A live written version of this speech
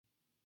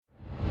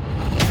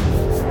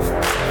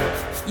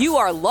You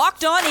are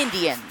Locked On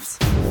Indians,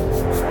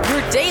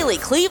 your daily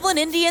Cleveland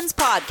Indians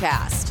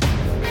podcast.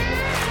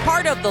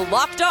 Part of the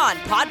Locked On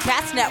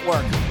Podcast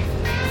Network,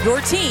 your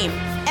team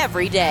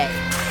every day.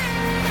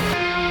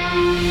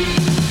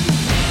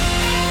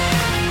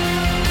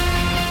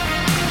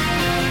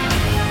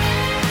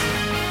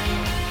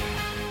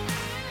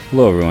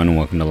 Hello everyone and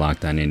welcome to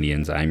Locked On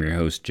Indians. I'm your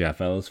host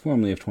Jeff Ellis,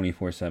 formerly of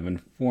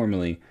 24/7,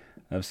 formerly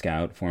of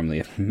Scout, formerly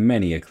of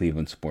many a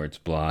Cleveland sports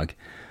blog.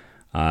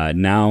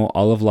 Now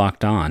all of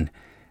Locked On.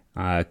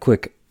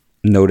 Quick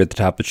note at the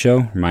top of the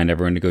show, remind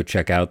everyone to go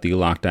check out the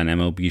Locked On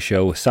MLB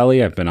show with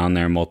Sully. I've been on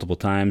there multiple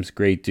times.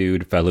 Great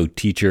dude, fellow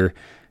teacher.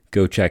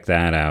 Go check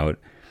that out.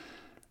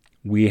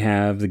 We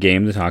have the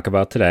game to talk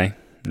about today.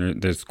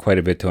 There's quite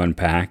a bit to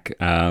unpack.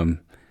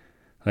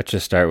 Let's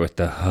just start with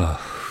the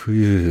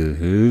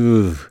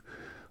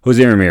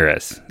Jose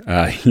Ramirez.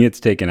 He gets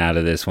taken out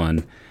of this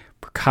one.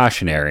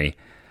 Precautionary.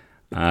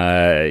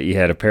 He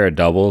had a pair of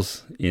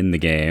doubles in the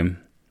game.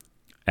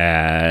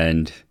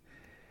 And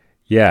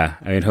yeah,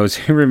 I mean,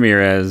 Jose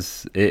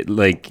Ramirez,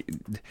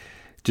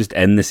 just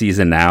end the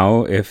season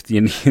now if the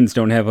Indians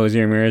don't have Jose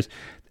Ramirez.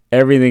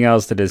 Everything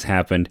else that has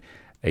happened,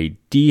 a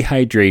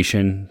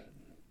dehydration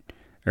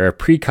or a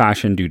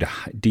precaution due to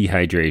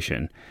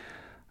dehydration.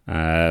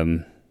 I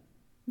mean,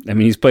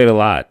 he's played a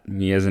lot.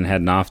 He hasn't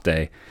had an off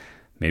day.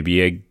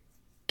 Luckily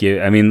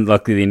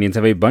the Indians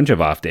have a bunch of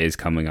off days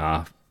coming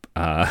off.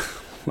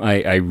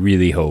 I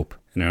really hope,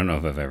 and I don't know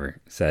if I've ever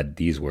said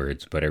these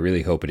words, but I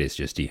really hope it is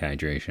just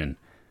dehydration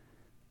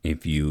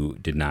if you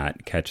did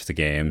not catch the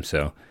game.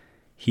 So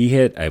he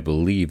hit, I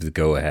believe, the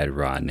go-ahead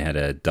run.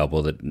 Had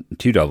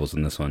two doubles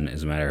in this one,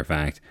 as a matter of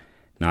fact.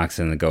 Knocks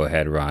in the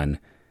go-ahead run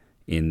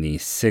in the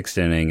sixth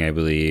inning, I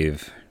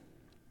believe.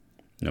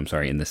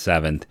 In the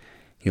seventh.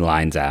 He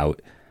lines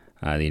out.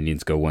 The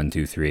Indians go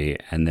 1-2-3,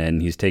 and then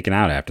he's taken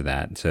out after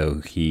that.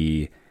 So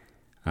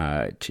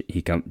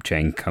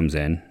Chang comes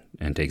in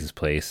and takes his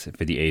place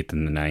for the eighth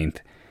and the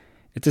ninth.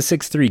 It's a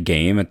 6-3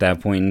 game at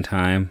that point in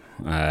time.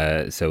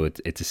 So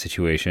it's a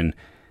situation.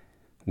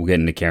 We'll get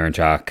into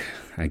Karinchak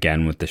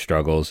again with the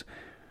struggles.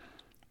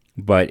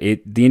 But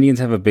the Indians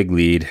have a big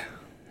lead.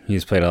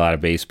 He's played a lot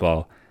of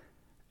baseball.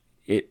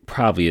 It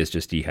probably is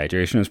just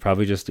dehydration. It's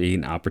probably just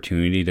an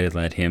opportunity to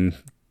let him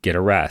get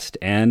a rest.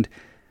 And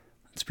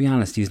let's be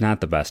honest, he's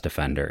not the best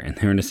defender. And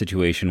they're in a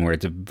situation where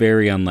it's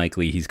very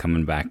unlikely he's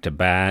coming back to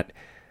bat.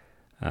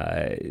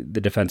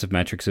 The defensive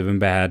metrics have been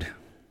bad.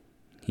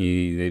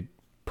 They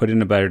put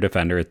in a better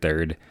defender at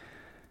third.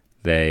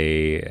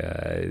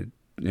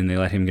 And they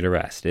let him get a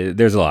rest.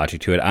 There's a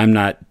logic to it. I'm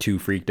not too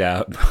freaked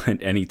out,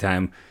 but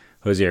anytime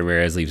Jose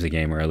Ramirez leaves the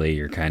game early,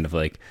 you're kind of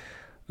like,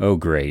 oh,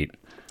 great.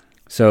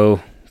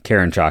 So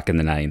Karinchak in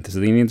the ninth. So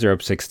the Indians are up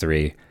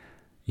 6-3.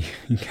 You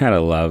gotta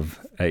love.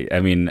 I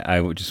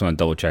just want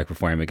to double check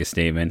before I make a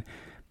statement.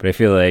 But I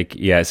feel like,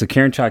 so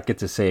Karinchak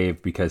gets a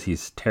save because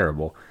he's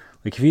terrible.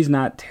 Like, if he's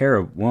not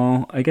terrible,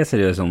 well, I guess it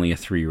is only a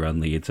 3-run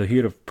lead, so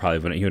he would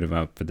have been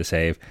up for the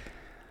save.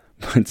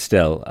 But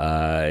still,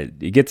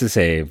 he gets a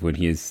save when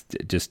he's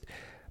just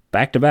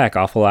back-to-back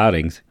awful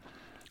outings.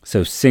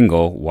 So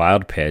single,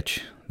 wild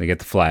pitch, they get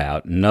the fly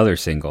out, another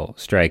single,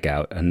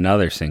 strikeout,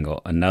 another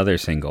single,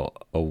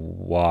 a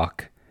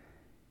walk,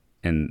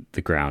 and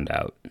the ground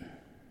out.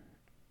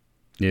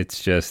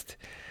 It's just,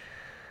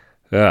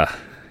 not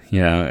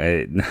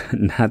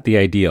the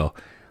ideal.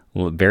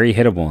 Well, very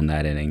hittable in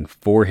that inning.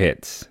 4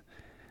 hits,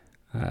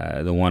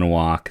 the 1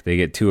 walk. They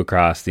get 2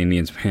 across. The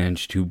Indians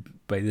manage to,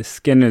 by the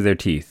skin of their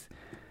teeth,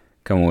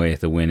 come away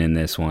with a win in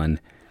this one.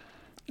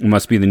 It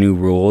must be the new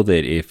rule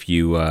that if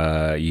you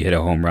hit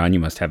a home run, you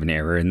must have an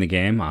error in the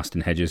game.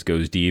 Austin Hedges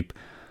goes deep,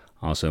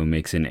 also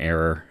makes an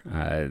error.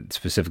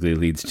 Specifically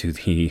leads to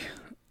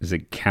is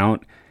it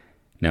count?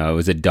 No, it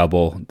was a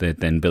double that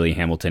then Billy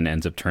Hamilton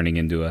ends up turning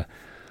into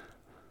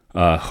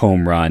a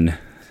home run,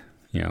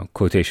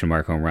 quotation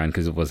mark home run,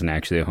 because it wasn't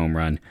actually a home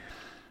run,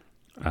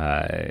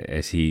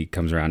 as he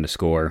comes around to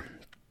score.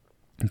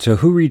 So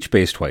who reached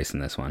base twice in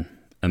this one?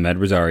 Amed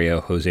Rosario,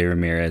 Jose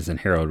Ramirez,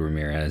 and Harold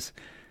Ramirez.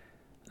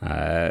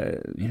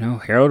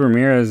 Harold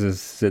Ramirez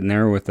is sitting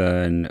there with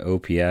an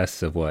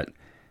OPS of what?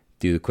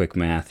 Do the quick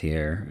math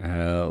here.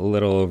 A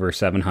little over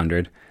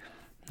 700.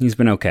 He's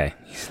been okay.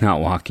 He's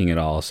not walking at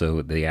all,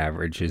 so the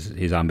average,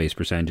 his on-base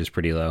percentage is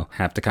pretty low.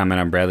 Have to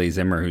comment on Bradley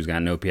Zimmer, who's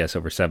got an OPS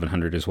over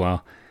 700 as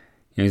well.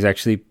 He's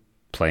actually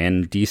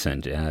playing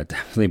decent.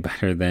 Definitely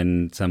better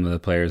than some of the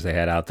players they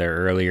had out there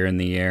earlier in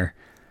the year.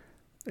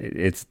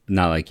 It's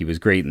not like he was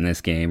great in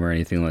this game or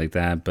anything like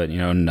that, but,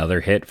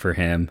 another hit for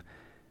him.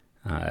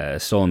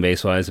 Stolen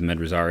base-wise, Amed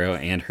Rosario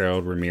and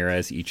Harold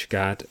Ramirez each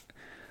got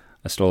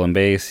a stolen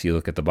base. You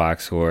look at the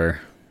box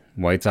score.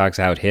 White Sox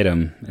out-hit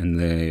him,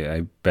 and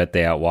I bet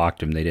they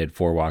out-walked him. They did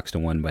 4 walks to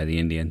 1 by the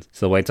Indians.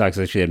 So the White Sox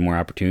actually had more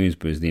opportunities,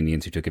 but it was the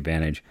Indians who took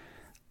advantage.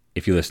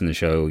 If you listened to the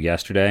show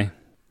yesterday,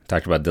 I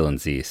talked about Dylan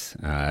Cease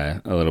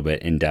a little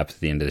bit in depth at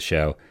the end of the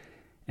show.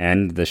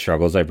 And the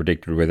struggles I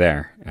predicted were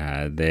there.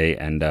 He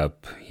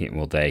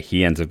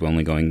ends up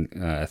only going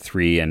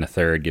 3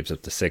 1/3, gives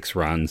up the 6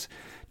 runs,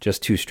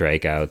 just 2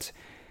 strikeouts.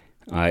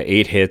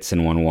 8 hits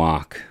and 1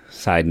 walk.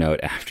 Side note,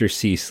 after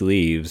Cease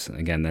leaves,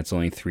 again, that's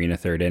only 3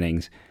 1/3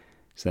 innings.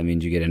 So that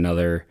means you get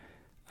another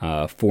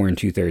 4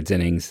 2/3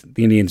 innings.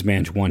 The Indians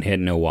managed 1 hit,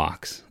 no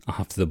walks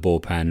off the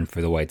bullpen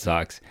for the White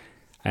Sox.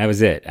 That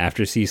was it.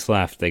 After Cease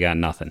left, they got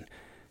nothing.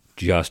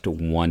 Just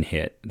 1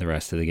 hit the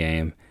rest of the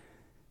game.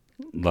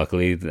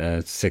 Luckily,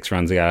 the 6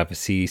 runs they got off of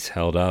Cease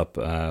held up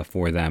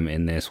for them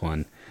in this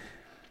one.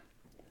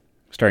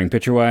 Starting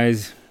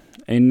pitcher-wise,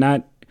 and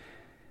not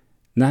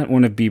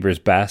one of Bieber's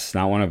best,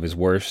 not one of his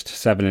worst.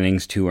 7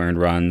 innings, 2 earned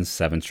runs,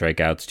 7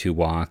 strikeouts, 2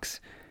 walks.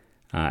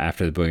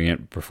 After the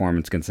brilliant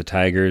performance against the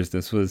Tigers,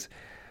 this was,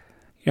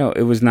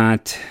 it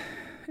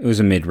was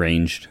a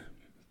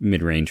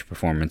mid-range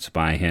performance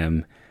by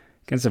him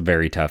against a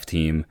very tough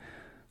team.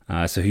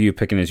 So who you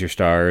picking as your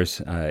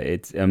stars?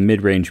 It's a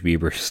mid-range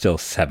Bieber, still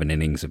 7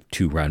 innings of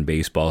 2-run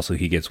baseball, so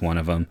he gets one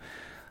of them.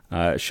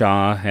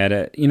 Shaw had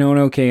an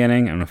okay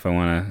inning. I don't know if I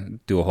want to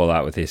do a whole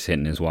lot with his hit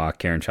and his walk.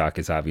 Karinchak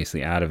is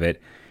obviously out of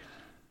it.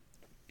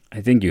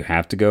 I think you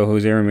have to go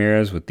Jose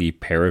Ramirez with the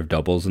pair of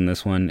doubles in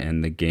this one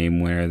and the game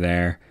winner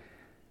there.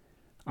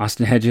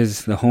 Austin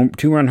Hedges, the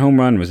 2-run home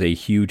run was a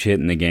huge hit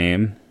in the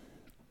game,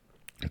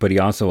 but he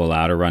also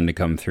allowed a run to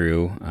come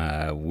through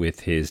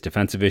with his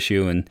defensive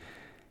issue, and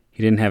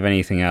he didn't have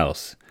anything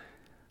else.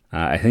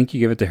 I think you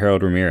give it to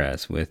Harold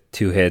Ramirez with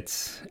 2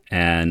 hits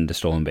and a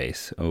stolen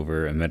base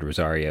over Ahmed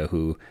Rosario,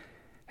 who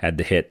had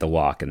the hit, the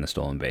walk, and the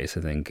stolen base.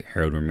 I think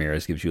Harold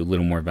Ramirez gives you a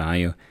little more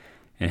value.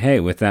 And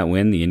hey, with that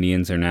win, the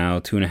Indians are now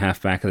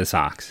 2.5 back of the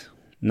Sox.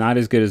 Not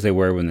as good as they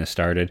were when this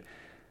started.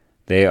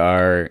 They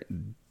are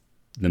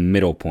the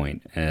middle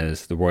point,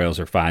 as the Royals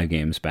are 5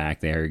 games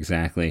back. They are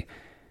exactly,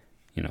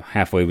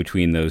 halfway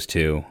between those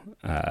two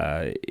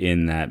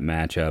in that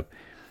matchup.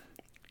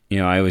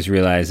 I was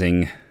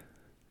realizing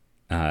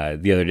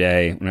the other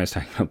day when I was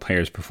talking about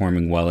players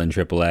performing well in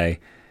AAA,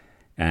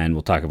 and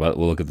we'll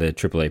look at the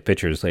AAA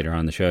pitchers later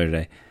on the show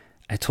today.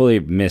 I totally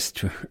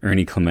missed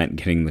Ernie Clement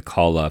getting the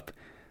call up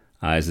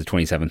as the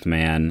 27th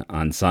man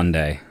on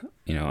Sunday.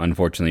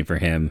 Unfortunately for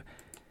him,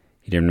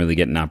 he didn't really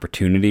get an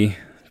opportunity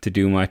to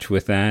do much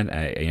with that.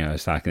 I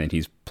was talking that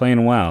he's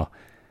playing well.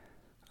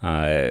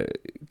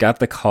 Got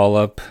the call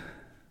up.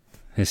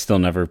 Has still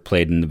never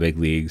played in the big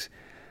leagues.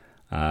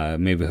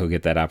 Maybe he'll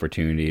get that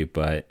opportunity,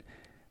 but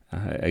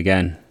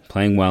again,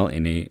 playing well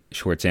in a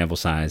short sample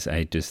size.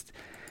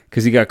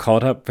 Because he got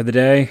called up for the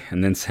day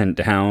and then sent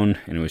down,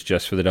 and it was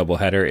just for the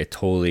doubleheader, it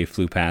totally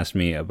flew past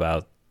me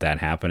about that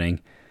happening.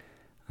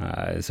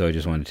 So I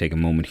just wanted to take a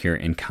moment here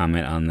and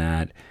comment on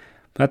that.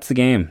 But that's the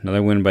game.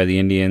 Another win by the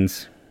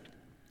Indians.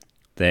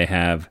 They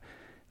have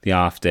the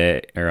off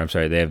day, they're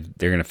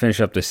going to finish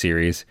up the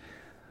series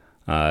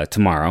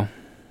tomorrow.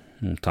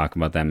 We'll talk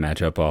about that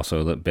matchup also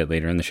a little bit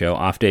later in the show.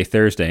 Off day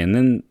Thursday, and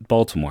then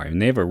Baltimore.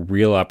 And they have a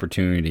real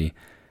opportunity.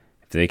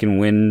 If they can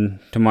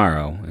win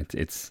tomorrow,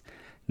 it's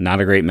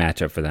not a great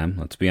matchup for them,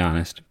 let's be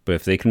honest. But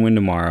if they can win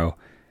tomorrow,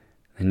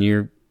 then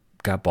you've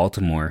got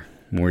Baltimore.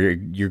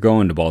 You're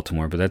going to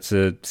Baltimore, but that's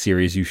a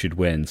series you should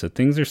win. So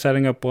things are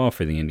setting up well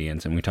for the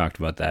Indians, and we talked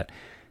about that.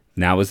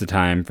 Now is the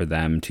time for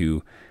them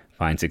to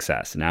find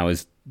success. Now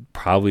is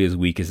probably as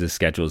weak as this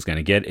schedule is going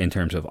to get in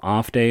terms of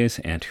off days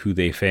and who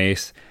they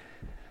face.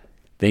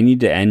 They need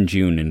to end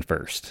June in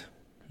first.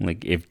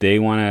 If they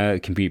want to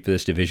compete for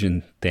this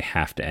division, they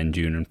have to end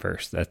June in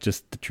first. That's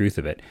just the truth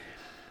of it.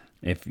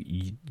 If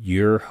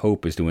your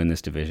hope is to win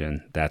this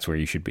division, that's where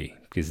you should be.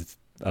 Because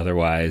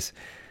otherwise,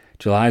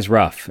 July's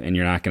rough, and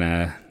you're not going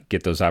to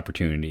get those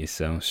opportunities.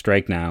 So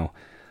strike now.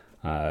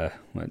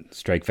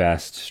 Strike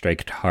fast,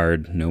 strike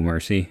hard, no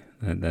mercy.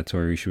 That's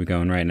where we should be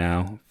going right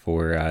now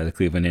for the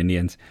Cleveland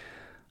Indians.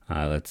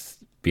 Let's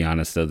be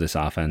honest, though, this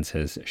offense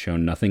has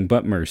shown nothing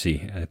but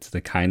mercy. It's the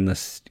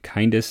kindest,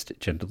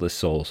 gentlest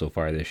soul so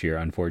far this year,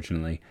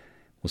 unfortunately.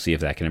 We'll see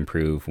if that can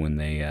improve when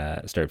they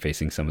start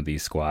facing some of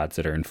these squads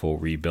that are in full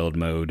rebuild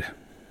mode.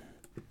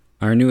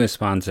 Our newest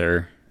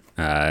sponsor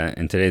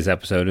in today's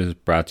episode is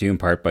brought to you in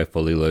part by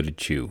Fully Loaded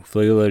Chew.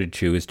 Fully Loaded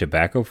Chew is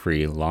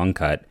tobacco-free, long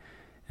cut,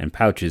 and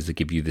pouches that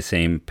give you the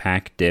same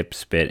pack, dip,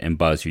 spit, and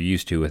buzz you're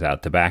used to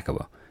without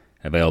tobacco.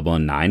 Available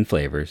in 9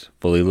 flavors,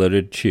 Fully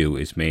Loaded Chew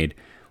is made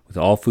with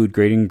all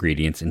food-grade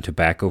ingredients and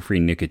tobacco-free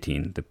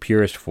nicotine, the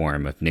purest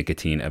form of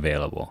nicotine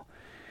available.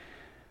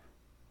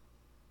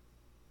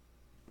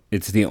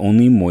 It's the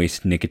only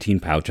moist nicotine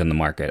pouch on the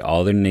market.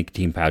 All their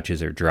nicotine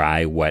pouches are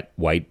dry, wet,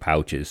 white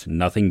pouches.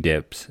 Nothing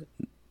dips,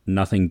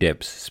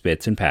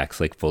 spits, and packs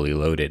like Fully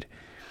Loaded.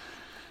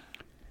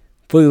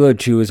 Fully Loaded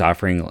Chew is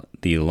offering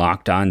the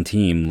Locked On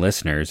team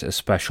listeners a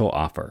special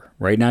offer.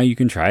 Right now you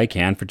can try a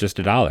can for just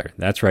 $1.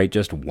 That's right,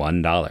 just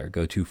 $1.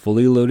 Go to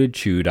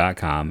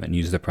fullyloadedchew.com and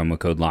use the promo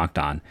code Locked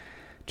On.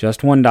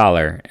 Just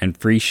 $1 and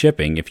free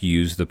shipping if you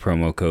use the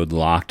promo code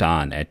Locked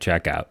On at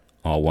checkout.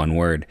 All one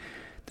word.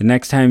 The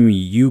next time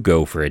you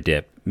go for a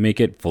dip,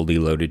 make it Fully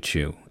Loaded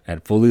Chew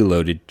at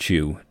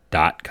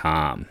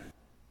fullyloadedchew.com.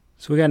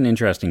 So we got an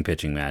interesting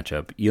pitching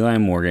matchup. Eli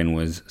Morgan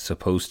was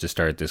supposed to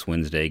start this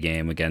Wednesday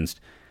game against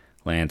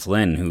Lance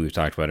Lynn, who we've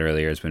talked about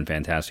earlier, has been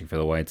fantastic for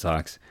the White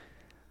Sox.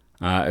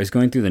 I was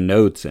going through the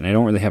notes, and I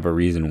don't really have a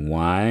reason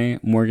why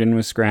Morgan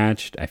was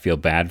scratched. I feel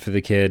bad for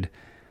the kid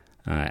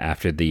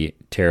after the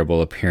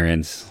terrible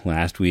appearance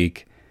last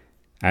week.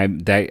 I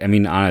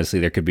mean, honestly,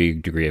 there could be a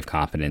degree of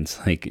confidence.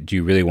 Like, do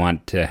you really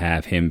want to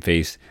have him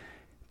face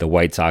the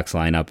White Sox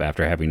lineup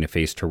after having to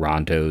face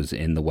Toronto's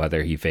in the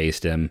weather he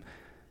faced him?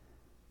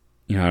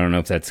 I don't know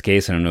if that's the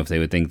case. I don't know if they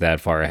would think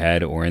that far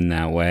ahead or in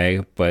that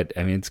way, but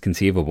I mean, it's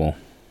conceivable.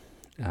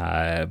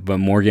 But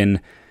Morgan,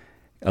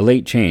 a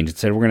late change.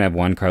 Instead, we're going to have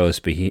Juan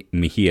Carlos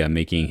Mejia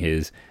making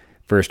his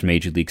first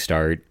major league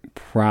start.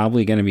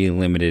 Probably going to be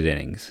limited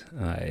innings.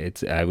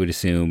 I would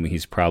assume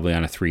he's probably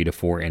on a 3 to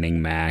 4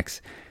 inning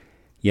max.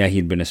 Yeah,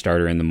 he'd been a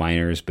starter in the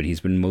minors, but he's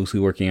been mostly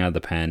working out of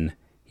the pen.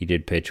 He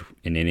did pitch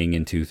an inning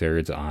and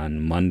 2/3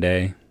 on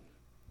Monday.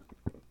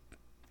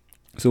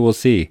 So we'll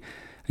see.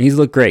 He's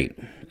looked great.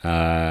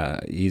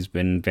 He's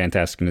been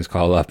fantastic in his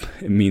call-up.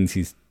 It means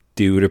he's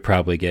due to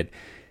probably get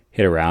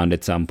hit around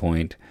at some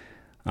point.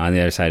 On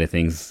the other side of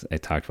things, I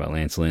talked about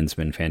Lance Lynn's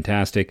been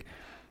fantastic.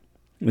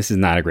 This is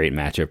not a great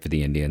matchup for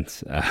the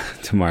Indians.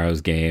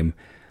 Tomorrow's game,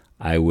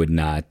 I would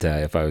not,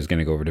 if I was going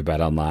to go over to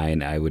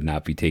BetOnline, I would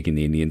not be taking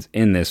the Indians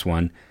in this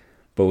one.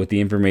 But with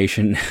the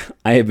information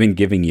I have been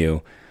giving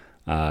you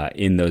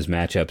in those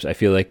matchups, I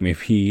feel like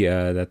maybe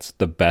that's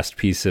the best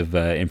piece of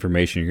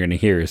information you're going to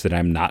hear is that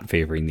I'm not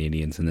favoring the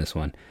Indians in this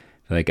one.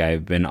 I feel like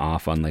I've been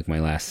off on like my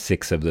last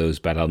 6 of those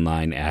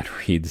BetOnline ad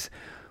reads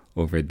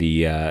over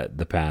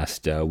the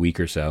past week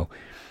or so.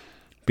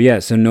 But yeah,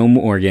 so no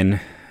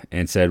Morgan.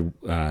 Instead,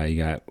 you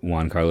got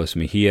Juan Carlos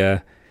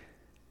Mejia.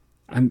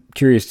 I'm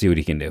curious to see what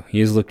he can do.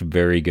 He has looked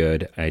very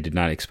good. I did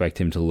not expect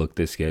him to look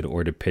this good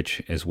or to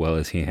pitch as well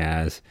as he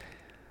has.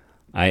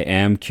 I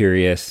am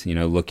curious,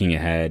 looking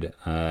ahead.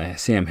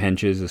 Sam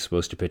Hentges is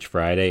supposed to pitch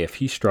Friday. If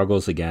he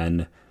struggles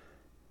again,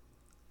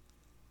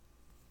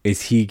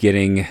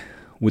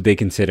 would they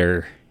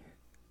consider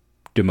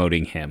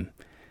demoting him?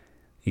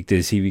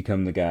 Does he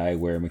become the guy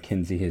where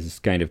McKenzie has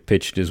kind of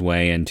pitched his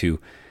way into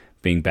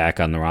being back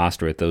on the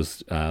roster at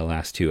those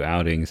last 2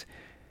 outings?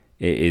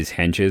 Is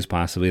Hentges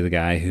possibly the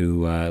guy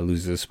who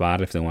loses a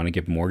spot if they want to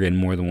give Morgan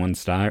more than one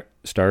start?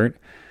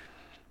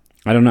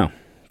 I don't know.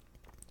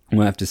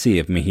 We'll have to see.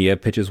 If Mejia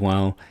pitches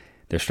well,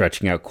 they're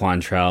stretching out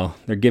Quantrill.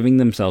 They're giving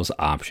themselves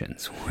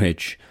options,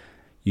 which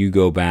you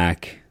go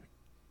back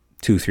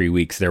 2-3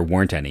 weeks, there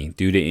weren't any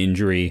due to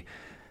injury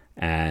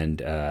and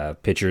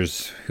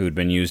pitchers who had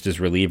been used as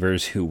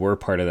relievers who were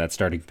part of that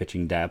starting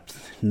pitching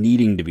depth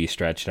needing to be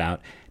stretched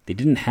out. They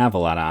didn't have a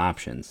lot of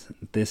options.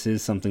 This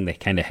is something they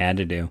kind of had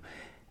to do.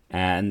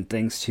 And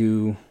thanks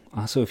to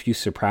also a few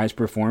surprise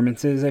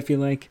performances, I feel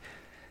like,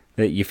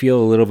 that you feel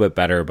a little bit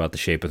better about the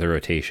shape of the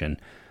rotation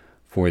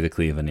for the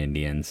Cleveland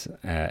Indians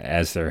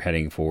as they're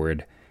heading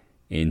forward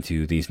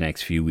into these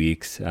next few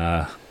weeks.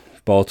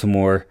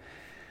 Baltimore,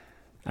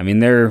 I mean,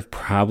 they're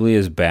probably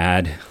as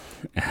bad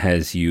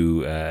as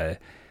you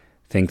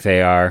think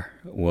they are.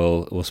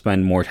 We'll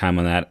spend more time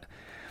on that.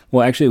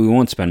 Well, actually, we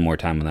won't spend more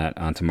time on that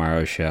on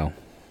tomorrow's show.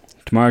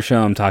 Tomorrow's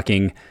show,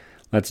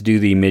 let's do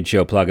the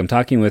mid-show plug. I'm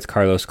talking with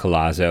Carlos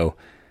Collazo.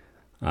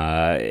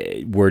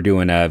 We're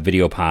doing a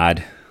video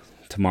pod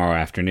tomorrow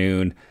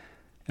afternoon.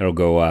 It'll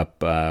go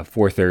up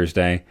for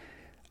Thursday.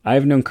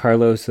 I've known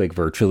Carlos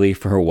virtually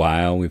for a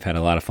while. We've had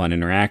a lot of fun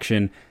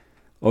interaction.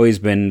 Always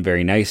been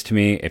very nice to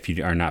me. If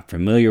you are not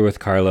familiar with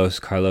Carlos,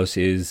 Carlos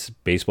is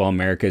Baseball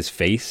America's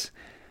face.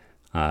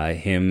 I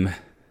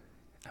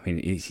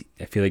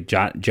feel like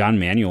John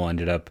Manuel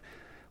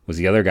was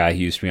the other guy who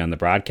used to be on the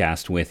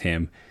broadcast with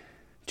him.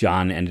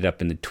 John ended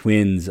up in the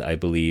Twins, I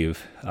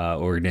believe,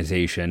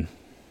 organization.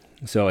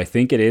 So I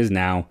think it is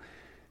now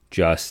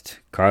just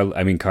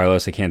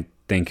Carlos. I can't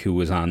think who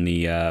was on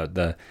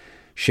the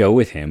show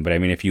with him, but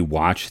if you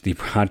watch the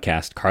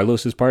broadcast,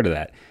 Carlos is part of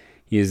that.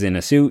 He is in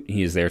a suit.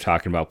 He is there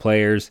talking about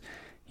players.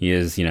 He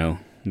is,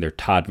 their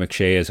Todd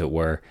McShay, as it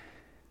were.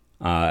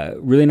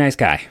 Really nice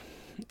guy.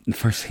 The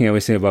first thing I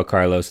always say about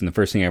Carlos, and the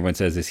first thing everyone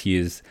says, is he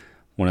is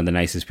one of the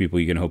nicest people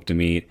you can hope to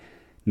meet.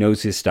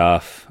 Knows his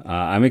stuff.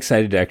 I'm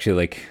excited to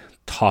actually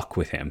talk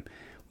with him.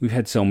 We've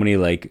had so many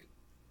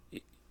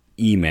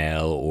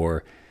email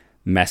or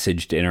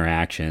messaged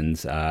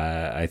interactions.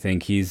 I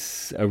think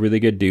he's a really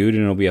good dude,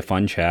 and it'll be a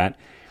fun chat.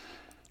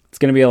 It's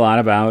going to be a lot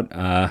about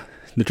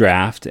the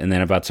draft and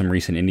then about some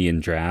recent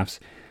Indian drafts.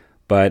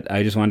 But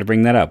I just wanted to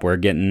bring that up. We're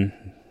getting,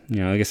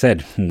 like I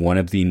said, one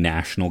of the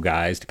national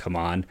guys to come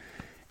on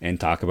and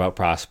talk about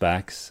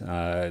prospects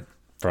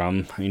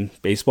from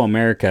Baseball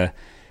America.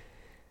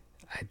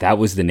 That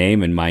was the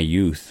name in my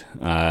youth.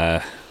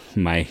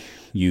 My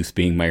youth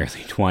being my early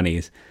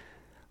 20s.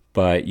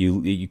 But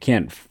you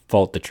can't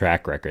fault the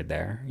track record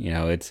there.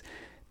 It's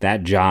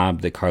that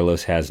job that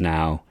Carlos has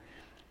now.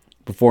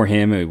 Before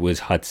him, it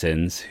was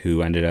Hudson's,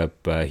 who ended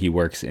up, he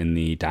works in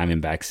the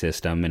Diamondback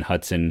system, and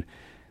Hudson,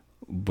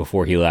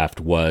 before he left,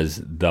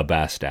 was the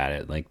best at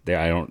it.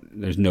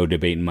 There's no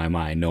debate in my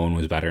mind. No one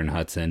was better than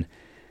Hudson.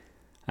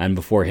 And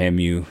before him,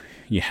 you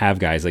have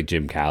guys like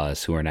Jim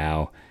Callis, who are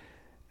now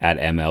at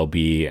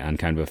MLB on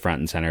kind of a front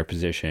and center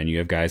position. You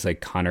have guys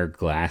like Connor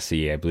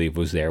Glassy, I believe,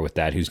 was there with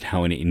that, who's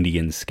now an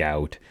Indian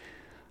scout.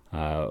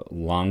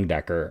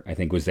 Longdecker, I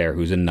think, was there,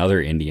 who's another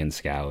Indian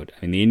scout.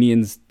 I mean, the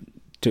Indians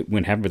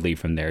went heavily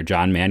from there.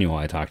 John Manuel,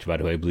 I talked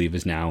about, who I believe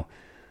is now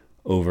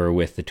over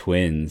with the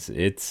Twins.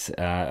 It's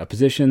a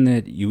position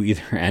that you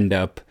either end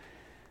up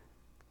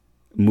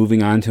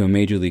moving on to a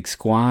major league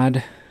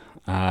squad.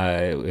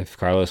 If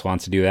Carlos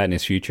wants to do that in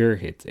his future,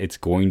 it's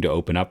going to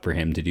open up for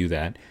him to do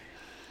that.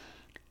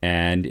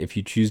 And if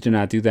you choose to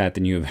not do that,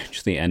 then you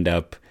eventually end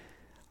up,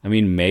 I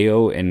mean,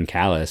 Mayo and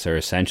Callis are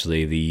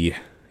essentially the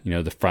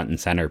front and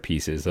center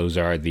pieces. Those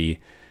are the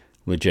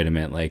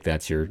legitimate, like,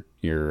 that's your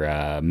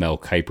Mel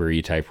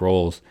Kiper-y type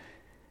roles.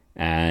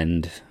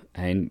 And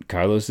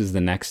Carlos is the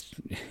next,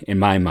 in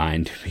my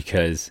mind,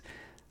 because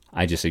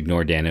I just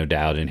ignore Dan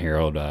O'Dowd and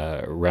Harold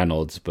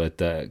Reynolds. But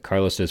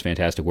Carlos does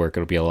fantastic work.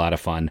 It'll be a lot of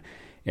fun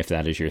if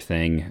that is your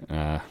thing.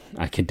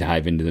 I could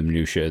dive into the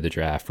minutia of the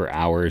draft for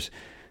hours.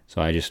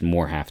 So I just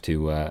more have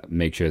to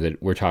make sure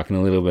that we're talking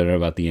a little bit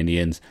about the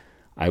Indians.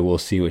 I will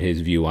see what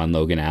his view on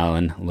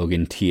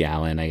Logan T.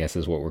 Allen, I guess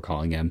is what we're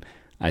calling him.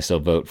 I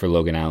still vote for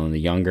Logan Allen the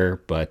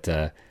younger, but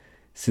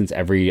since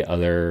every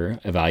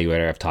other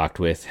evaluator I've talked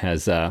with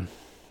has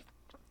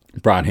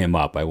brought him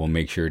up, I will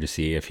make sure to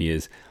see if he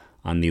is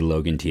on the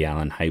Logan T.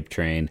 Allen hype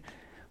train.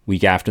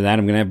 Week after that,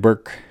 I'm going to have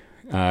Burke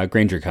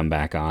Granger come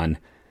back on,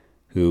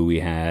 who we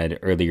had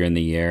earlier in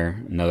the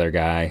year. Another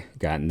guy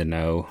gotten to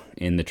know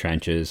in the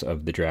trenches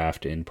of the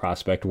draft in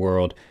prospect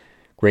world.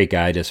 Great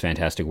guy, does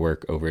fantastic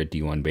work over at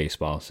D1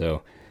 Baseball.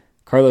 So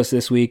Carlos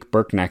this week,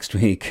 Burke next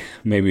week.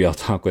 Maybe I'll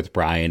talk with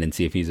Brian and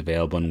see if he's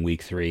available in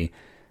week 3,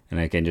 and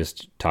I can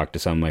just talk to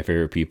some of my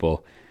favorite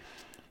people.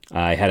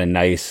 I had a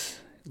nice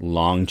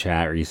long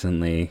chat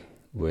recently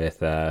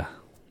with a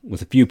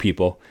few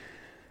people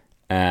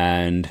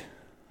and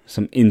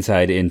some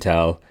inside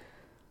intel.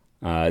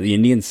 The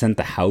Indians sent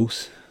the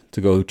house to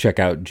go check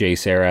out J.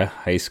 Sarah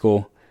High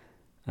School.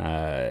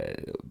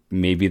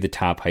 Maybe the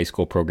top high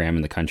school program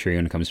in the country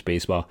when it comes to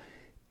baseball.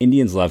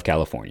 Indians love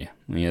California.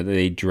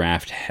 They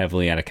draft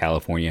heavily out of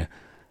California.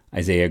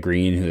 Isaiah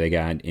Green, who they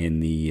got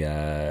in the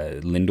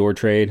Lindor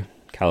trade,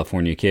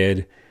 California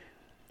kid.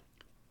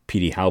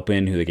 Petey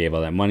Halpin, who they gave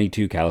all that money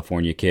to,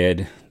 California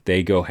kid.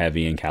 They go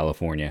heavy in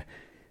California.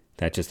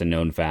 That's just a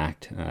known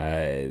fact.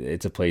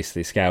 It's a place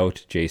they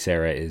scout. J.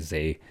 Sarah is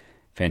a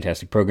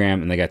fantastic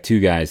program, and they got 2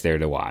 guys there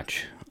to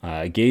watch.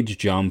 Gage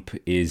Jump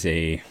is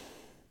a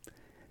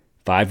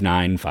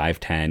 5'9",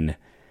 5'10"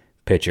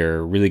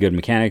 pitcher. Really good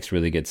mechanics,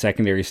 really good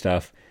secondary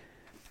stuff.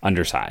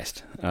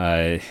 Undersized.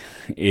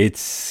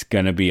 It's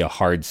going to be a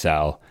hard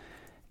sell,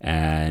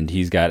 and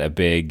he's got a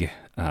big,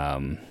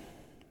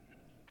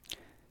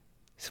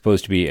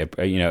 supposed to be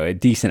a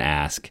decent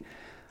ask.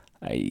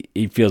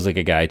 He feels like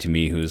a guy to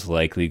me who's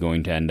likely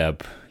going to end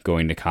up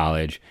going to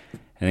college.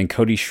 And then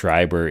Cody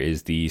Schreiber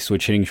is the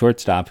switch-hitting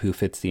shortstop who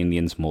fits the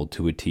Indians' mold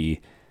to a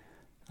T.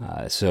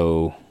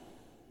 So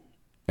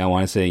I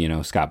want to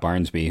say, Scott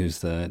Barnsby, who's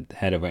the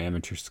head of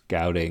amateur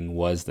scouting,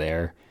 was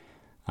there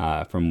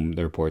from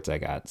the reports I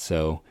got.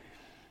 So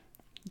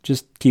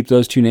just keep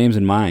those 2 names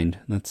in mind.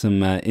 That's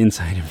some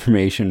inside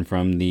information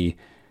from the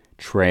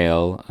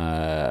trail.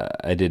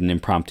 I did an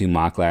impromptu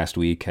mock last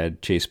week,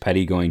 had Chase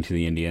Petty going to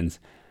the Indians.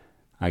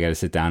 I got to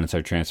sit down and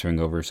start transferring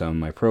over some of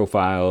my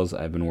profiles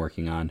I've been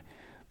working on.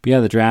 But yeah,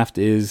 the draft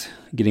is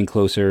getting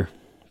closer.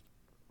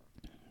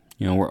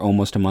 We're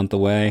almost a month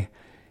away.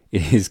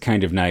 It is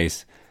kind of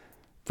nice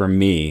for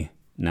me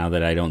now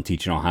that I don't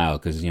teach in Ohio,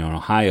 because, in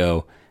Ohio,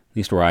 at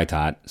least where I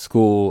taught,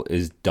 school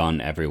is done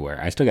everywhere.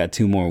 I still got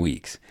 2 more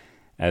weeks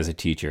as a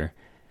teacher.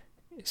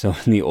 So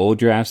in the old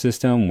draft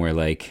system where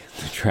the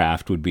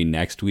draft would be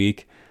next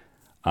week,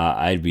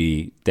 I'd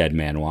be dead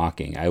man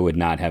walking. I would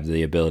not have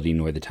the ability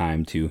nor the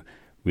time to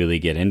really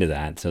get into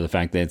that. So the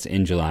fact that it's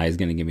in July is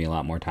going to give me a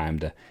lot more time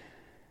to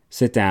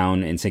sit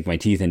down and sink my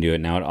teeth into it.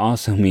 Now, it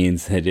also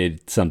means that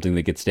it's something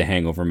that gets to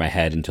hang over my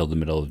head until the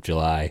middle of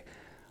July.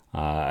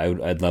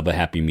 I'd love a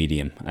happy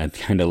medium. I'd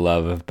kind of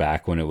love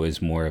back when it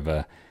was more of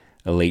a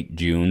late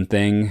June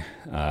thing,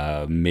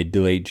 mid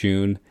to late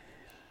June.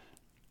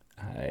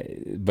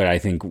 But I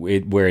think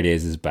where it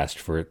is best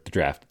for the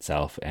draft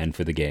itself and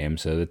for the game.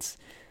 So it's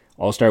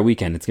All-Star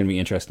Weekend. It's going to be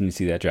interesting to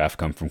see that draft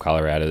come from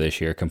Colorado this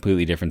year.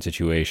 Completely different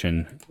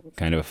situation.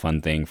 Kind of a fun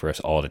thing for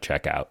us all to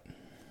check out.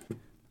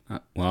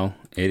 Well,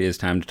 it is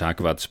time to talk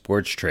about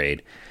Sports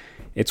Trade.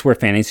 It's where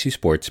fantasy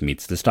sports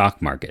meets the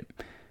stock market.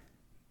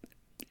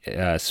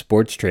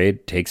 Sports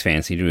Trade takes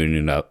fantasy to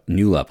a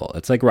new level.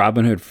 It's like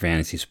Robinhood for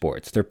fantasy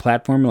sports. Their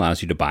platform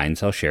allows you to buy and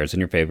sell shares in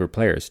your favorite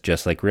players,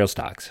 just like real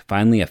stocks.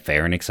 Finally, a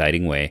fair and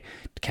exciting way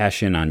to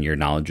cash in on your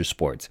knowledge of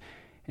sports.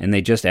 And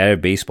they just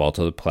added baseball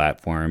to the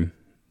platform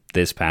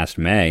this past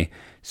May,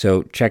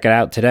 so check it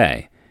out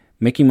today.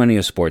 Making money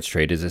with Sports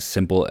Trade is as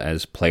simple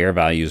as player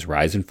values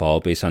rise and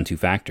fall based on 2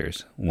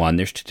 factors. 1,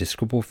 their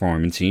statistical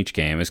performance in each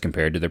game as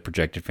compared to their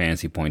projected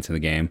fantasy points in the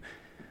game.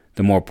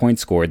 The more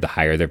points scored, the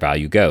higher their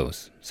value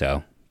goes.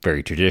 So,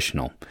 very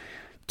traditional.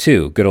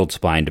 2, good old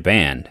supply and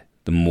demand.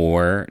 The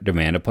more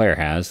demand a player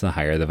has, the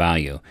higher the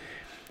value.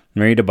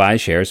 Ready to buy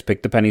shares?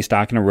 Pick the penny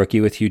stock in a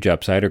rookie with huge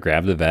upside, or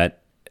grab the vet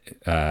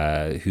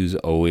who's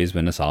always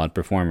been a solid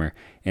performer.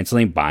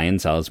 Instantly buy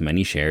and sell as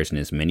many shares and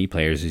as many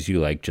players as you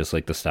like, just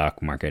like the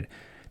stock market.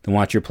 Then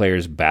watch your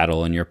players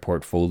battle and your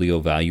portfolio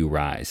value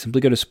rise.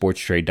 Simply go to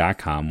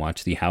sportstrade.com,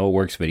 watch the How It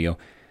Works video,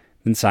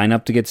 then sign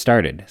up to get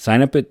started.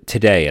 Sign up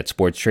today at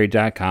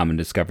sportstrade.com and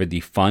discover the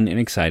fun and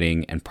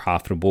exciting and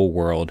profitable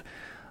world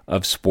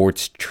of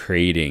sports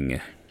trading.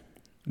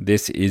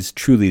 This is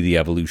truly the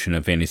evolution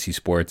of fantasy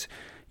sports.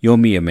 You'll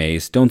be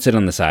amazed. Don't sit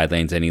on the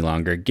sidelines any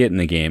longer. Get in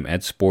the game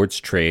at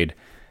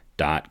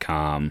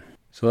sportstrade.com.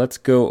 So let's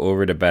go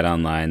over to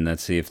BetOnline.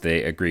 Let's see if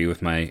they agree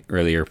with my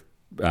earlier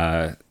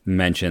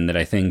mention that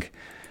I think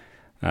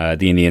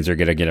the Indians are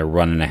going to get a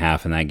run and a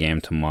half in that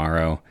game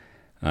tomorrow.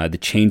 The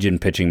change in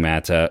pitching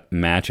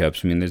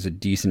matchups, I mean, there's a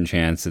decent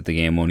chance that the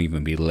game won't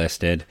even be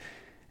listed,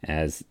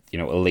 as, you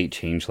know, a late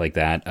change like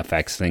that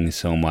affects things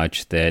so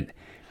much that,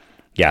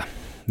 yeah,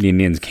 the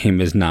Indians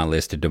game is not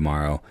listed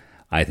tomorrow.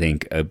 I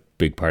think a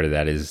big part of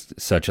that is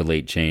such a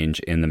late change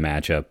in the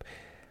matchup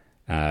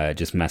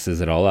just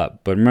messes it all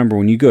up. But remember,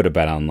 when you go to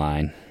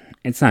BetOnline,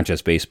 it's not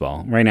just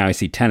baseball. Right now I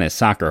see tennis,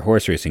 soccer,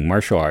 horse racing,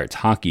 martial arts,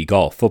 hockey,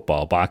 golf,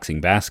 football, boxing,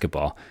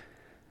 basketball,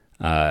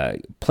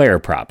 player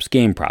props,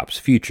 game props,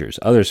 futures,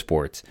 other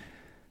sports,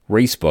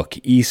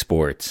 racebook,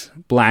 esports,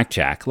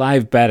 blackjack,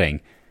 live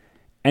betting,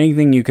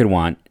 anything you could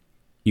want.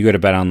 You go to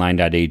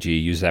betonline.ag,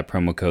 use that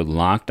promo code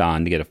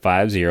LOCKEDON to get a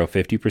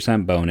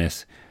 50%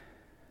 bonus.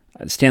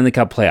 Stanley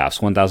Cup playoffs,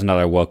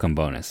 $1,000 welcome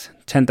bonus.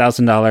 $10,000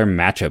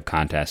 matchup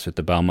contest with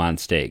the Belmont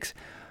Stakes.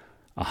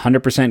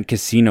 100%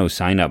 casino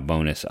sign-up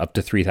bonus up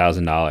to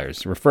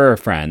 $3,000. Refer a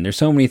friend. There's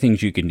so many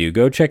things you can do.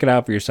 Go check it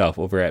out for yourself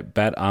over at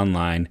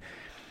betonline.ag,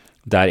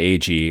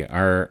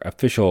 our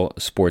official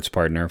sports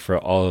partner for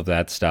all of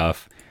that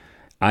stuff.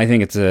 I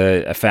think it's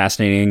a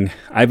fascinating...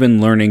 I've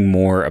been learning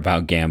more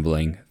about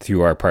gambling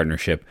through our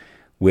partnership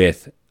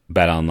with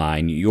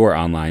BetOnline, your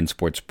online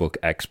sportsbook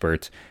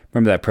experts.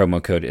 Remember, that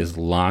promo code is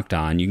locked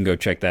on. You can go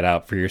check that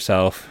out for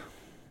yourself.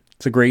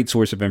 It's a great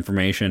source of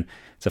information.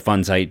 It's a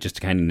fun site just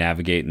to kind of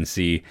navigate and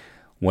see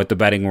what the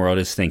betting world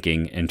is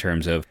thinking in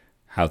terms of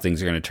how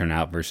things are going to turn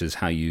out versus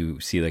how you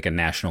see like a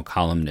national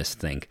columnist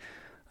think.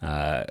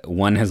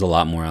 One has a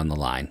lot more on the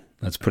line.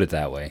 Let's put it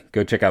that way.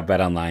 Go check out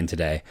BetOnline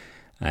today.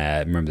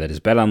 Remember, that is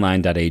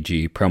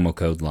betonline.ag, promo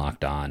code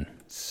locked on.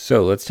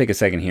 So let's take a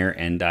second here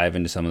and dive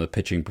into some of the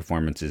pitching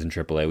performances in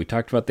AAA. We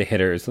talked about the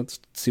hitters. Let's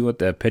see what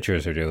the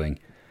pitchers are doing.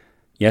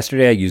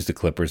 Yesterday, I used the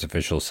Clippers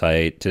official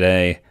site.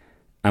 Today,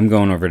 I'm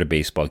going over to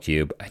Baseball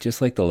Cube. I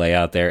just like the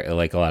layout there. I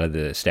like a lot of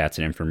the stats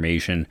and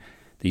information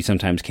that you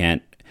sometimes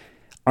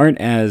aren't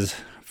as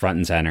front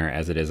and center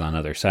as it is on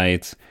other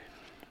sites.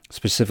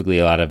 Specifically,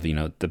 a lot of,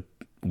 the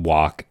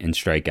walk and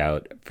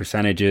strikeout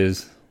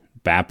percentages,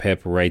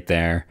 BABIP right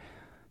there.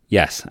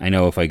 Yes, I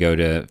know if I go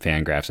to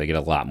Fangraphs, I get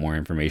a lot more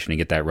information to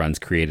get that runs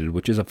created,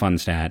 which is a fun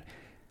stat.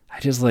 I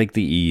just like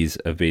the ease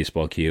of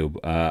Baseball Cube.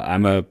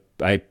 I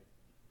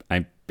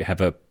have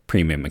a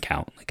premium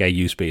account. Like, I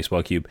use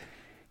Baseball Cube.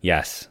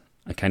 Yes,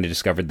 I kind of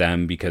discovered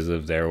them because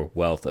of their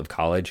wealth of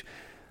college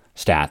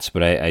stats,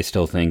 but I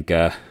still think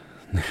they're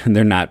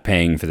not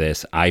paying for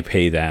this. I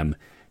pay them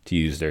to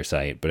use their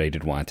site, but I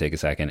did want to take a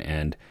second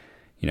and,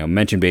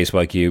 mention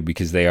Baseball Cube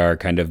because they are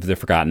kind of the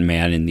forgotten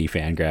man in the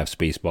Fangraphs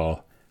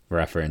baseball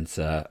reference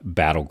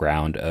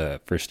battleground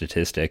for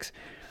statistics.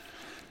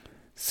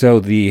 So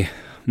the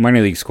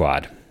minor league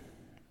squad,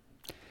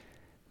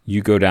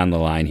 you go down the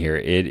line here,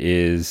 it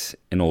is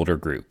an older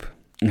group.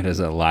 It has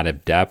a lot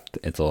of depth.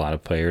 It's a lot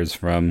of players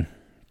from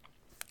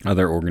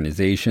other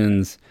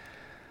organizations.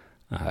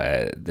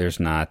 There's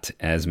not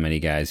as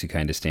many guys who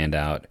kind of stand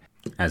out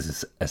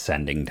as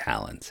ascending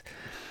talents.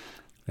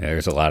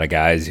 There's a lot of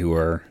guys who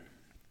are,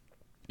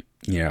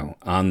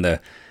 on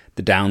the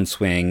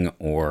downswing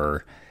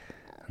or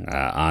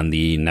on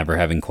the never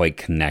having quite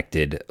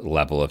connected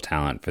level of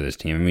talent for this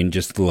team. I mean,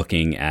 just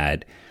looking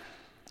at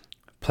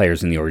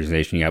players in the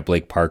organization, you got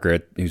Blake Parker,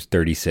 who's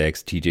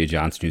 36, TJ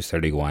Johnson, who's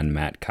 31,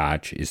 Matt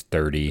Koch is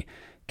 30,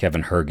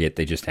 Kevin Herget,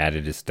 they just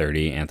added, is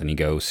 30, Anthony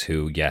Gose,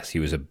 who, yes, he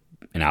was an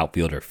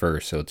outfielder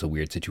first, so it's a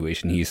weird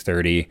situation, he's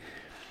 30,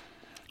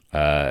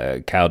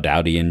 Kyle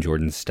Dowdy and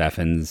Jordan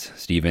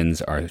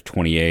Stevens are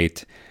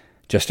 28,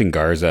 Justin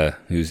Garza,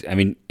 who's,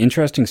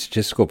 interesting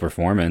statistical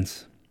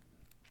performance.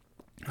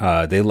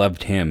 They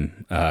loved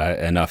him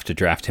enough to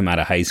draft him out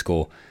of high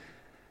school.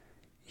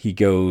 He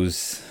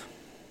goes,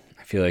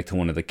 I feel like, to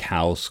one of the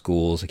Cal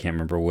schools. I can't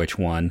remember which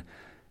one.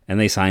 And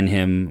they sign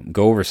him,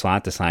 go over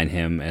slot to sign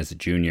him as a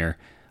junior.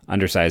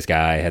 Undersized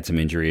guy, had some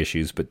injury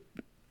issues, but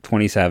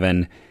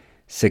 27,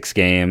 6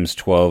 games,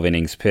 12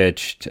 innings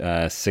pitched,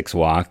 6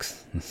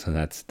 walks. So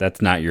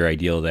that's not your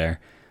ideal there.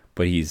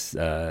 But he's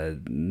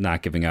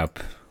not giving up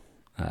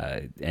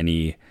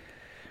any...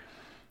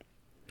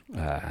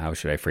 how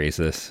should I phrase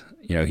this?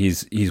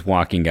 He's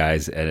walking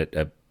guys at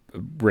a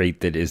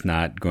rate that is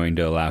not going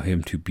to allow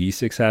him to be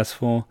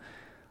successful.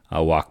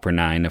 A walk per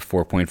 9 of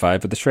 4.5,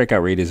 but the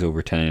strikeout rate is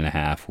over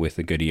 10.5 with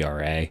a good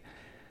ERA.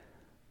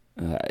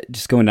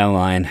 Just going down the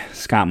line,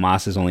 Scott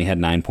Moss has only had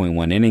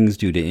 9.1 innings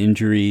due to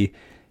injury.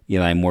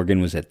 Eli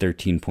Morgan was at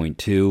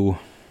 13.2.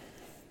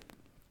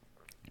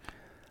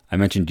 I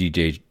mentioned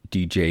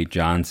DJ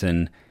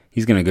Johnson.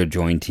 He's going to go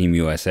join Team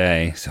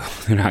USA, so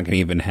they're not going to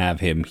even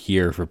have him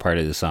here for part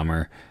of the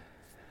summer.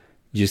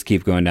 You just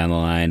keep going down the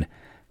line.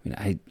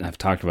 I've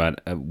talked about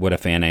what a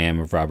fan I am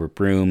of Robert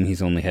Broom.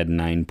 He's only had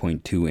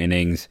 9.2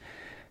 innings,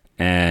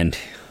 and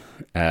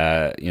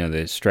the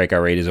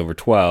strikeout rate is over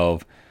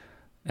 12,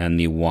 and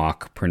the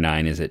walk per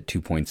 9 is at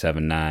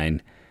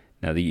 2.79.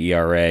 Now the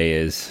ERA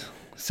is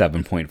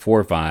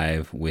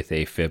 7.45 with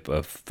a FIP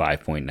of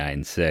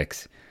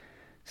 5.96.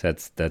 So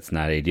that's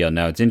not ideal.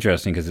 Now it's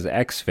interesting because his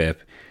xFIP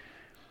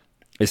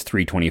is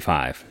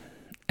 325.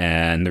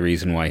 And the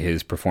reason why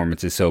his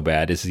performance is so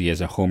bad is he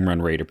has a home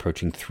run rate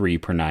approaching 3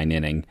 per 9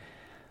 inning,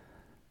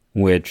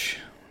 which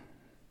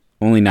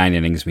only 9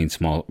 innings means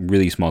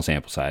really small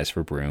sample size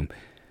for Broom.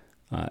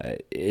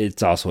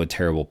 It's also a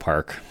terrible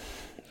park.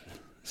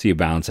 So you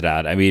balance it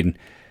out. I mean,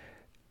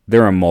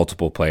 there are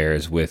multiple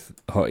players with,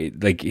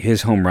 like,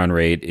 his home run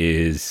rate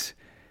is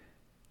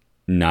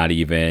not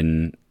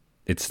even,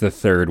 it's the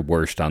third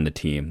worst on the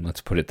team.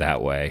 Let's put it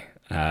that way.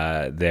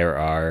 There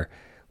are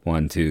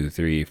 1, 2,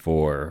 3,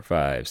 4,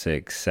 5,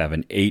 6,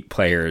 7, 8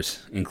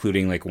 players,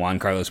 including like Juan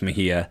Carlos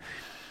Mejia,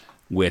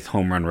 with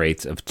home run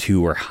rates of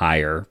 2 or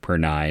higher per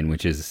 9,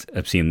 which is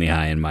obscenely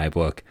high in my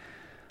book,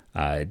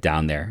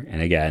 down there.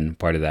 And again,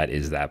 part of that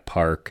is that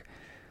park.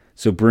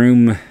 So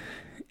Broom,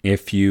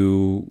 if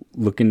you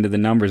look into the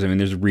numbers, I mean,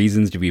 there's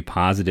reasons to be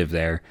positive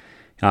there.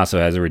 He also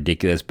has a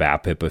ridiculous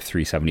BABIP of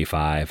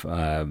 375.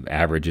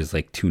 Average is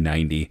like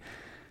 290.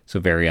 So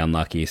very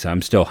unlucky. So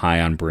I'm still high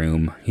on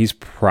Broom. He's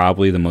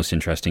probably the most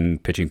interesting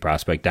pitching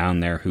prospect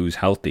down there who's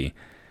healthy.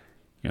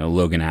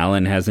 Logan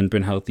Allen hasn't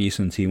been healthy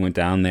since he went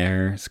down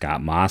there.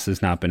 Scott Moss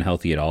has not been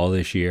healthy at all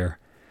this year.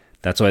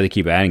 That's why they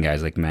keep adding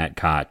guys like Matt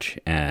Koch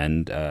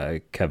and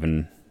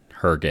Kevin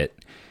Herget,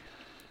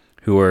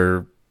 who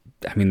are,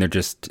 I mean,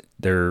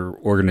 they're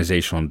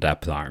organizational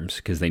depth arms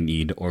because they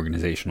need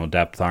organizational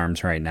depth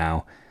arms right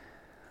now.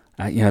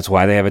 That's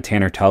why they have a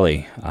Tanner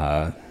Tully,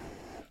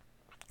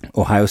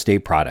 Ohio State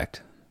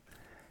product.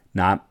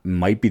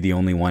 Might be the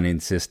only one in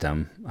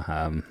system.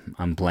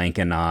 I'm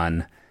blanking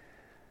on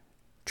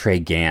Trey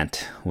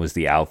Gant was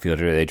the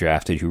outfielder they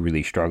drafted who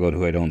really struggled,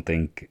 who I don't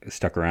think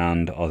stuck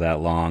around all that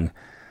long.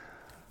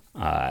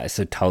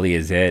 So Tully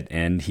is it,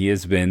 and he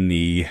has been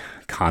the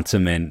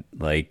consummate,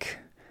 like,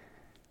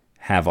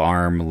 have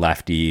arm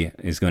lefty.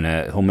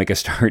 He'll make a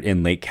start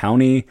in Lake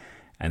County,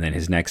 and then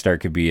his next start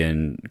could be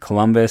in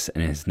Columbus,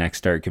 and his next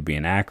start could be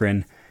in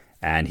Akron,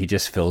 and he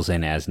just fills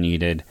in as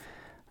needed.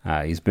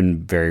 He's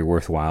been very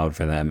worthwhile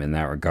for them in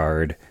that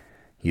regard.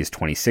 He's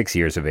 26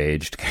 years of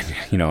age.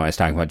 I was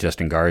talking about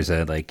Justin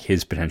Garza, like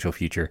his potential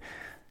future.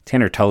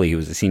 Tanner Tully, who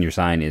was a senior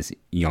sign, is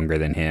younger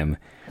than him.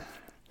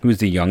 Who's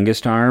the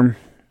youngest arm,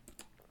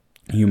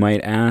 you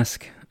might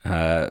ask?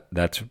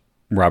 That's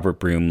Robert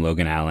Broom,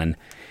 Logan Allen,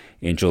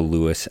 Angel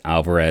Luis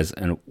Alvarez,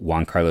 and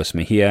Juan Carlos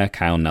Mejia.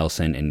 Kyle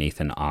Nelson and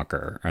Nathan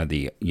Ocker are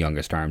the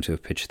youngest arms who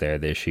have pitched there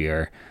this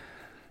year.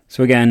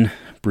 So again,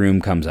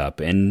 Broom comes up,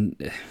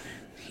 and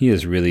he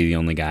is really the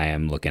only guy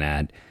I'm looking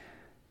at.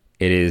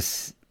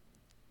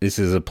 This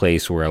is a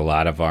place where a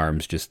lot of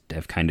arms just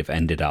have kind of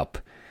ended up.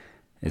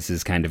 This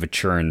is kind of a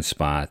churn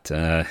spot.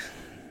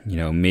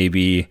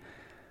 Maybe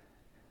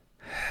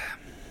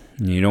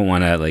you don't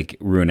want to like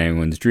ruin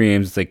anyone's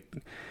dreams. It's like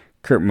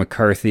Kurt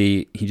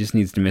McCarthy. He just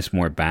needs to miss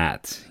more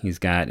bats. He's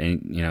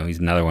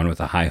another one with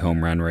a high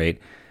home run rate,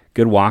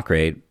 good walk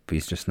rate, but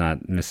he's just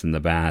not missing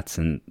the bats.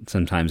 And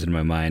sometimes in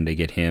my mind, I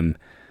get him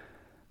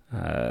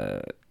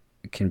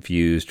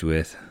confused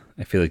with,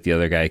 I feel like the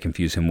other guy I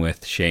confuse him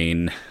with,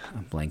 Shane,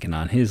 I'm blanking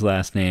on his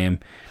last name,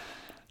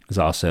 is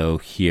also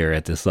here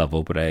at this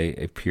level, but I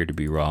appear to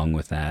be wrong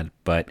with that.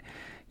 But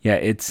yeah,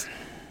 it's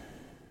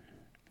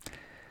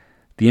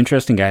the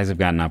interesting guys have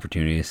gotten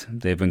opportunities.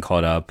 They've been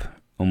called up.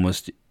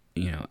 Almost,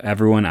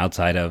 everyone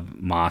outside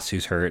of Moss,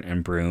 who's hurt,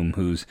 and Broom,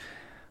 who's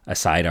a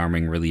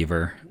side-arming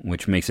reliever,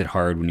 which makes it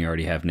hard when you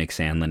already have Nick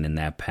Sandlin in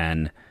that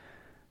pen.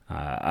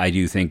 I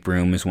do think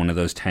Broom is one of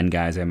those 10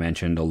 guys I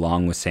mentioned,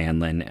 along with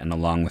Sandlin and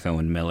along with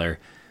Owen Miller,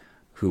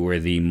 who were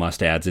the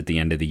must-adds at the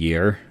end of the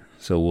year.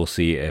 So we'll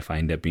see if I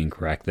end up being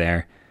correct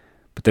there.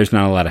 But there's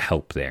not a lot of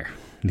help there.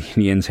 The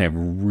Indians have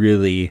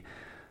really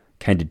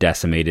kind of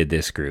decimated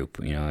this group.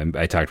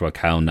 I talked about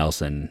Kyle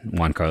Nelson,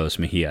 Juan Carlos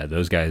Mejia.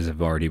 Those guys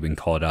have already been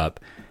called up.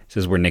 This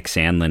is where Nick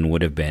Sandlin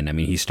would have been. I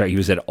mean, he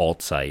was at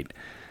alt site.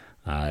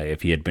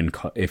 If he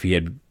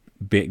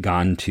had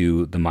gone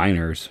to the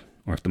minors,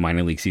 or if the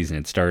minor league season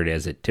had started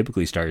as it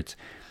typically starts,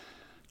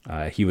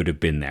 he would have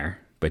been there.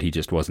 But he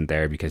just wasn't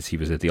there because he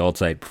was at the alt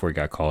site before he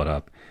got called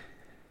up.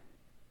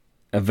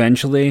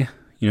 Eventually,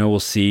 we'll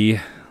see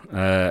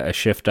a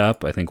shift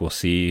up. I think we'll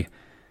see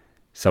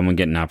someone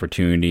get an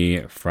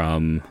opportunity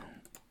from,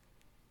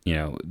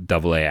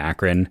 AA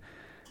Akron.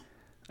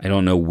 I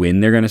don't know when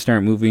they're going to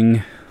start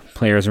moving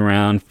players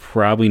around.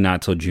 Probably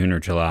not till June or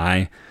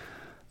July.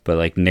 But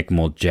like Nick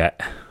Muljet,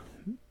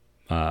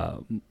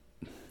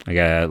 I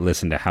gotta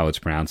listen to how it's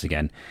pronounced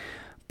again.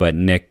 But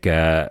Nick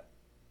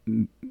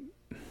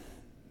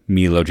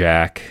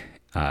Milojak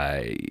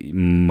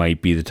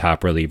might be the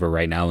top reliever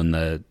right now in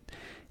the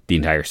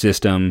entire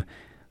system.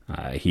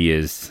 He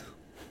has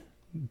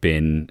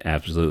been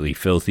absolutely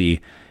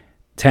filthy.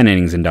 10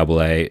 innings in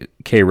Double-A,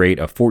 K rate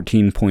of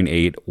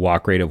 14.8,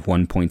 walk rate of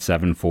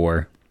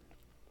 1.74,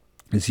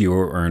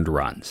 0 earned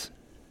runs.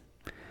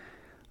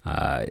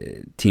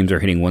 Teams are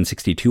hitting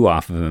 162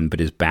 off of him, but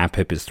his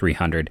BABIP is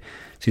 300.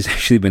 So he's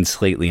actually been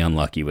slightly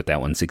unlucky with that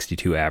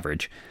 162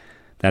 average.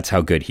 That's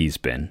how good he's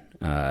been.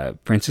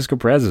 Francisco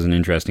Perez is an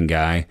interesting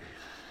guy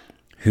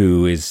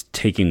who is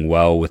taking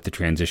well with the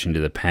transition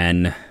to the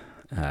pen.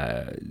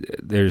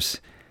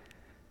 There's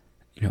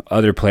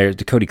other players.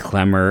 Dakota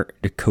Clemmer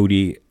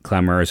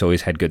has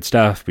always had good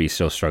stuff, but he's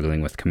still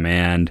struggling with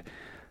command.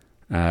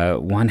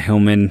 Juan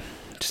Hillman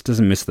just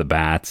doesn't miss the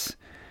bats.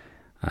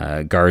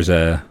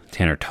 Garza,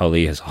 Tanner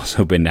Tully has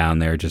also been down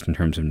there just in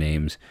terms of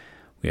names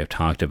we have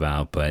talked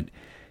about. But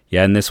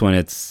yeah, in this one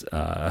it's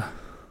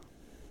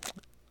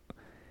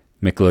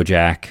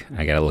Milojak.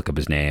 I got to look up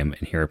his name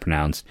and hear it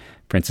pronounced.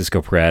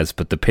 Francisco Perez.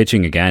 But the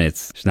pitching, again,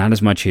 there's not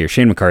as much here.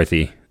 Shane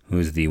McCarthy,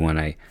 who's the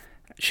one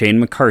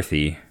Shane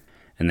McCarthy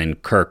and then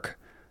Kirk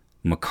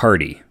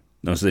McCarty.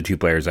 Those are the two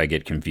players I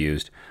get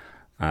confused.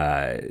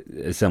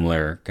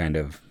 Similar kind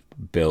of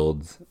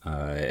builds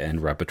and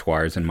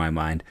repertoires in my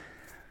mind.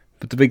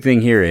 But the big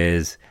thing here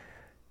is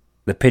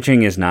the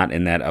pitching is not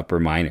in that upper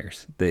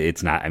minors.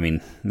 It's not,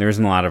 there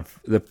isn't a lot of,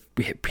 the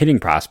hitting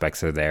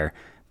prospects are there,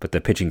 but the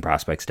pitching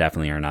prospects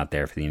definitely are not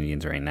there for the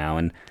Indians right now.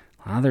 And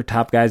a lot of their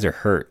top guys are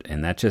hurt,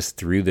 and that's just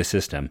through the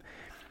system.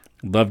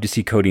 Love to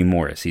see Cody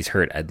Morris. He's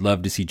hurt. I'd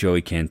love to see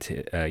Joey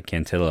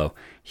Cantillo.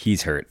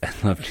 He's hurt.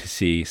 I'd love to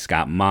see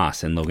Scott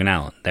Moss and Logan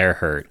Allen. They're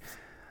hurt.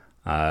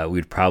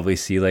 We'd probably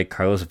see like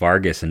Carlos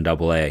Vargas in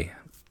Double-A.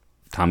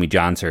 Tommy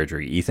John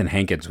surgery. Ethan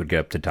Hankins would get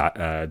up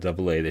to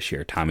Double-A this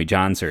year. Tommy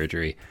John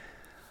surgery.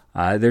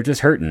 They're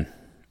just hurting.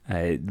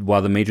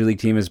 While the Major League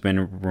team has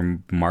been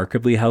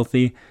remarkably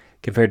healthy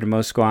compared to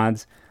most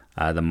squads,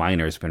 the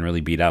minors have been really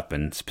beat up,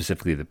 and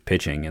specifically the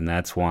pitching. And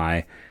that's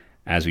why,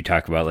 as we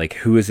talk about like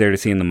who is there to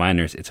see in the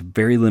minors, it's a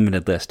very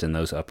limited list in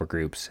those upper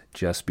groups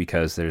just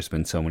because there's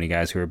been so many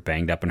guys who are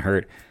banged up and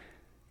hurt.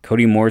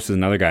 Cody Morris is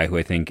another guy who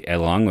I think,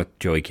 along with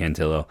Joey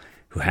Cantillo,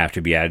 who have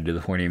to be added to the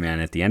 40-man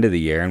at the end of the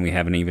year, and we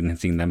haven't even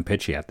seen them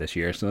pitch yet this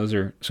year. So those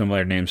are some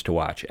other names to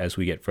watch as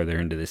we get further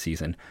into the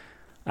season.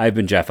 I've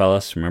been Jeff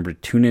Ellis. Remember to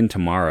tune in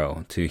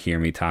tomorrow to hear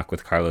me talk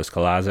with Carlos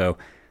Collazo.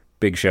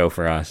 Big show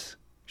for us.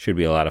 Should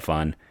be a lot of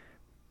fun.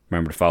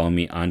 Remember to follow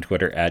me on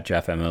Twitter at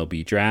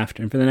JeffMLBDraft,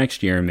 and for the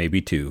next year,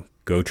 maybe two,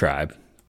 go Tribe.